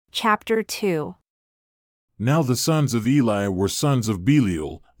Chapter 2. Now the sons of Eli were sons of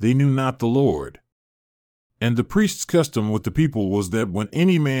Belial, they knew not the Lord. And the priest's custom with the people was that when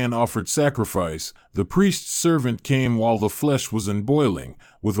any man offered sacrifice, the priest's servant came while the flesh was in boiling,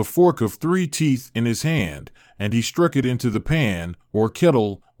 with a fork of 3 teeth in his hand, and he struck it into the pan, or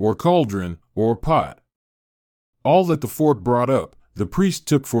kettle, or cauldron, or pot. All that the fork brought up, the priest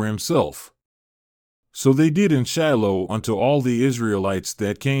took for himself. So they did in Shiloh unto all the Israelites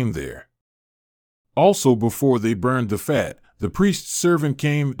that came there. Also before they burned the fat, the priest's servant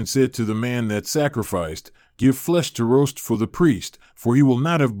came and said to the man that sacrificed, Give flesh to roast for the priest, for he will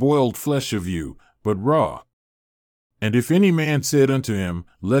not have boiled flesh of you, but raw. And if any man said unto him,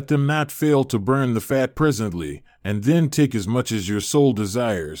 Let them not fail to burn the fat presently, and then take as much as your soul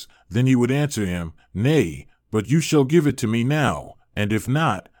desires, then he would answer him, Nay, but you shall give it to me now, and if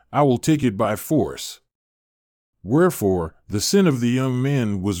not, I will take it by force. Wherefore, the sin of the young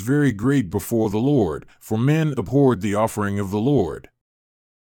men was very great before the Lord, for men abhorred the offering of the Lord.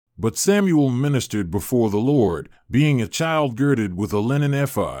 But Samuel ministered before the Lord, being a child girded with a linen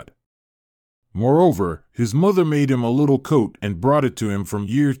ephod. Moreover, his mother made him a little coat and brought it to him from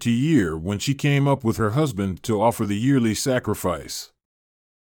year to year when she came up with her husband to offer the yearly sacrifice.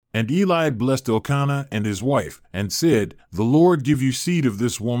 And Eli blessed Elkanah and his wife, and said, The Lord give you seed of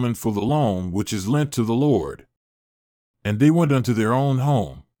this woman for the loan which is lent to the Lord. And they went unto their own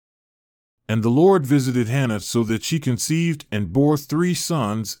home. And the Lord visited Hannah so that she conceived and bore 3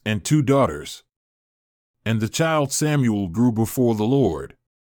 sons and 2 daughters. And the child Samuel grew before the Lord.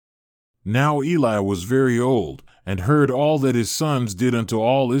 Now Eli was very old, and heard all that his sons did unto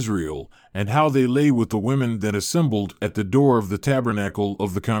all Israel, and how they lay with the women that assembled at the door of the tabernacle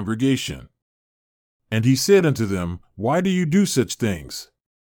of the congregation. And he said unto them, Why do you do such things?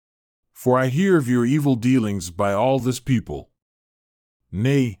 For I hear of your evil dealings by all this people.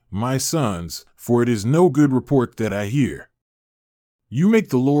 Nay, my sons, for it is no good report that I hear. You make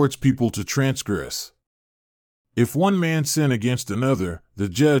the Lord's people to transgress. If one man sin against another, the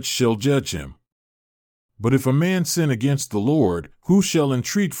judge shall judge him. But if a man sin against the Lord, who shall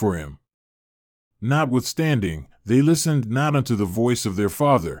entreat for him? Notwithstanding, they listened not unto the voice of their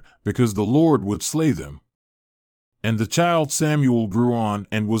father, because the Lord would slay them. And the child Samuel grew on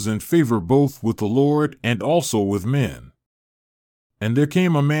and was in favor both with the Lord and also with men. And there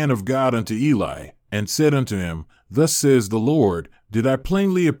came a man of God unto Eli, and said unto him, Thus says the Lord, Did I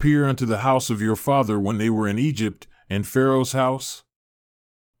plainly appear unto the house of your father when they were in Egypt, and Pharaoh's house?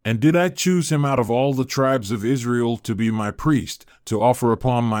 And did I choose him out of all the tribes of Israel to be my priest, to offer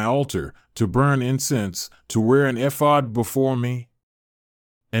upon my altar, to burn incense, to wear an ephod before me?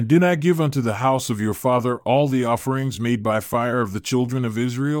 And did I give unto the house of your father all the offerings made by fire of the children of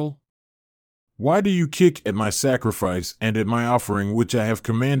Israel? Why do you kick at my sacrifice and at my offering which I have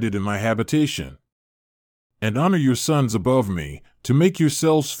commanded in my habitation? And honor your sons above me, to make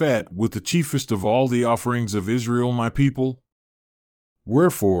yourselves fat with the chiefest of all the offerings of Israel my people?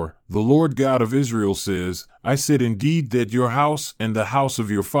 Wherefore, the Lord God of Israel says, I said indeed that your house and the house of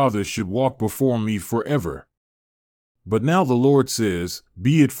your fathers should walk before me forever. But now the Lord says,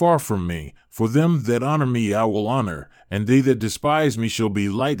 Be it far from me, for them that honor me I will honor, and they that despise me shall be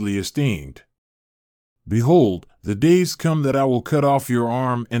lightly esteemed. Behold, the days come that I will cut off your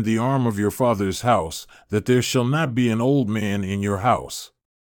arm and the arm of your father's house, that there shall not be an old man in your house.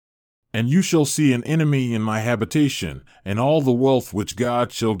 And you shall see an enemy in my habitation, and all the wealth which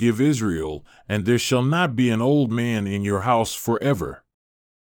God shall give Israel, and there shall not be an old man in your house forever.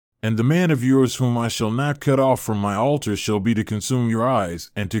 And the man of yours whom I shall not cut off from my altar shall be to consume your eyes,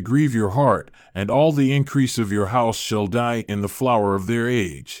 and to grieve your heart, and all the increase of your house shall die in the flower of their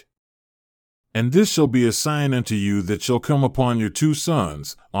age. And this shall be a sign unto you that shall come upon your 2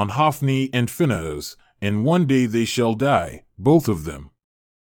 sons, on Hophni and Phinehas, and one day they shall die, both of them.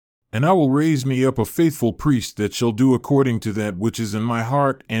 And I will raise me up a faithful priest that shall do according to that which is in my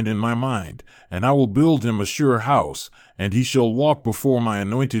heart and in my mind, and I will build him a sure house, and he shall walk before my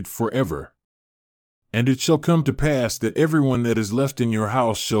anointed forever. And it shall come to pass that everyone that is left in your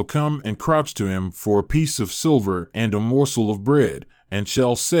house shall come and crouch to him for a piece of silver and a morsel of bread, and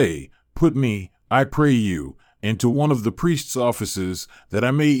shall say, Put me, I pray you, into one of the priest's offices, that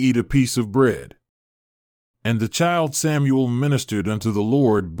I may eat a piece of bread. And the child Samuel ministered unto the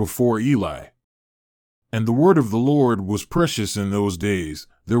Lord before Eli. And the word of the Lord was precious in those days,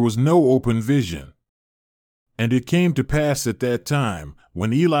 there was no open vision. And it came to pass at that time,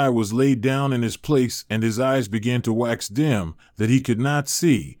 when Eli was laid down in his place and his eyes began to wax dim, that he could not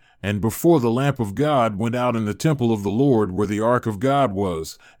see, and before the lamp of God went out in the temple of the Lord where the ark of God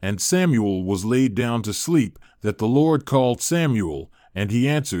was, and Samuel was laid down to sleep, that the Lord called Samuel, And he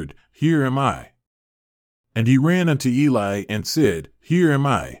answered, Here am I. And he ran unto Eli and said, Here am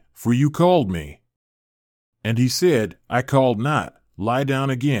I, for you called me. And he said, I called not, lie down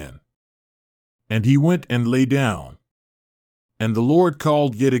again. And he went and lay down. And the Lord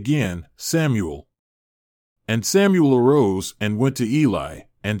called yet again, Samuel. And Samuel arose and went to Eli,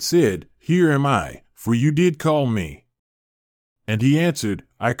 and said, Here am I, for you did call me. And he answered,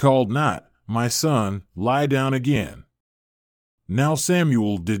 I called not, my son, lie down again. Now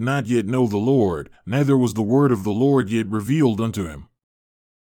Samuel did not yet know the Lord, neither was the word of the Lord yet revealed unto him.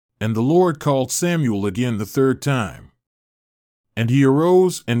 And the Lord called Samuel again the third time. And he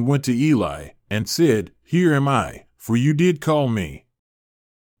arose and went to Eli, and said, Here am I, for you did call me.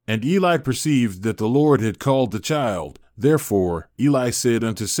 And Eli perceived that the Lord had called the child. Therefore Eli said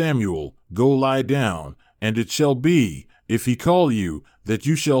unto Samuel, Go lie down, and it shall be, if he call you, that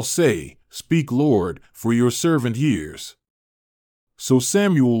you shall say, Speak, Lord, for your servant hears. So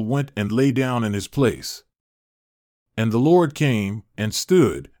Samuel went and lay down in his place. And the Lord came, and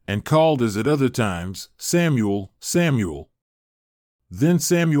stood, and called as at other times, Samuel, Samuel. Then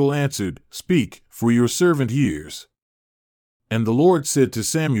Samuel answered, Speak, for your servant hears. And the Lord said to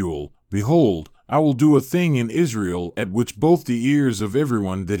Samuel, Behold, I will do a thing in Israel at which both the ears of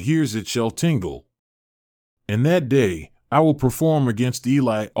everyone that hears it shall tingle. In that day I will perform against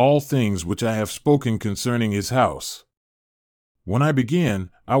Eli all things which I have spoken concerning his house. When I begin,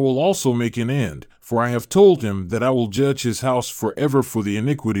 I will also make an end, for I have told him that I will judge his house forever for the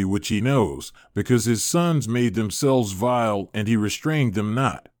iniquity which he knows, because his sons made themselves vile, and he restrained them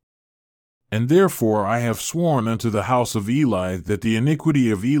not. And therefore I have sworn unto the house of Eli that the iniquity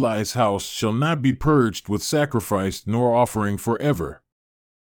of Eli's house shall not be purged with sacrifice nor offering forever.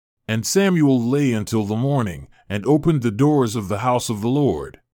 And Samuel lay until the morning, and opened the doors of the house of the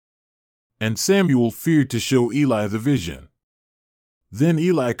Lord. And Samuel feared to show Eli the vision. Then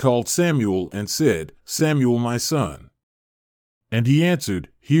Eli called Samuel and said, Samuel, my son. And he answered,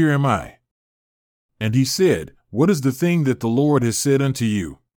 Here am I. And he said, What is the thing that the Lord has said unto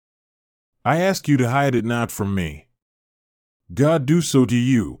you? I ask you to hide it not from me. God do so to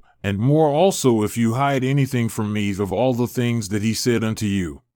you, and more also if you hide anything from me of all the things that he said unto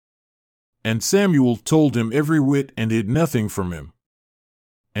you. And Samuel told him every whit and hid nothing from him.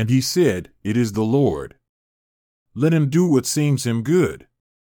 And he said, It is the Lord. Let him do what seems him good.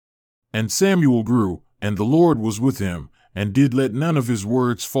 And Samuel grew, and the Lord was with him, and did let none of his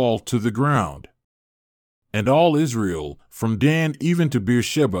words fall to the ground. And all Israel, from Dan even to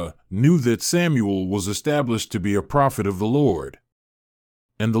Beersheba, knew that Samuel was established to be a prophet of the Lord.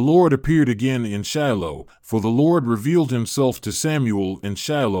 And the Lord appeared again in Shiloh, for the Lord revealed himself to Samuel in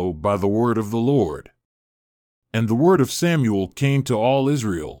Shiloh by the word of the Lord. And the word of Samuel came to all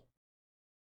Israel.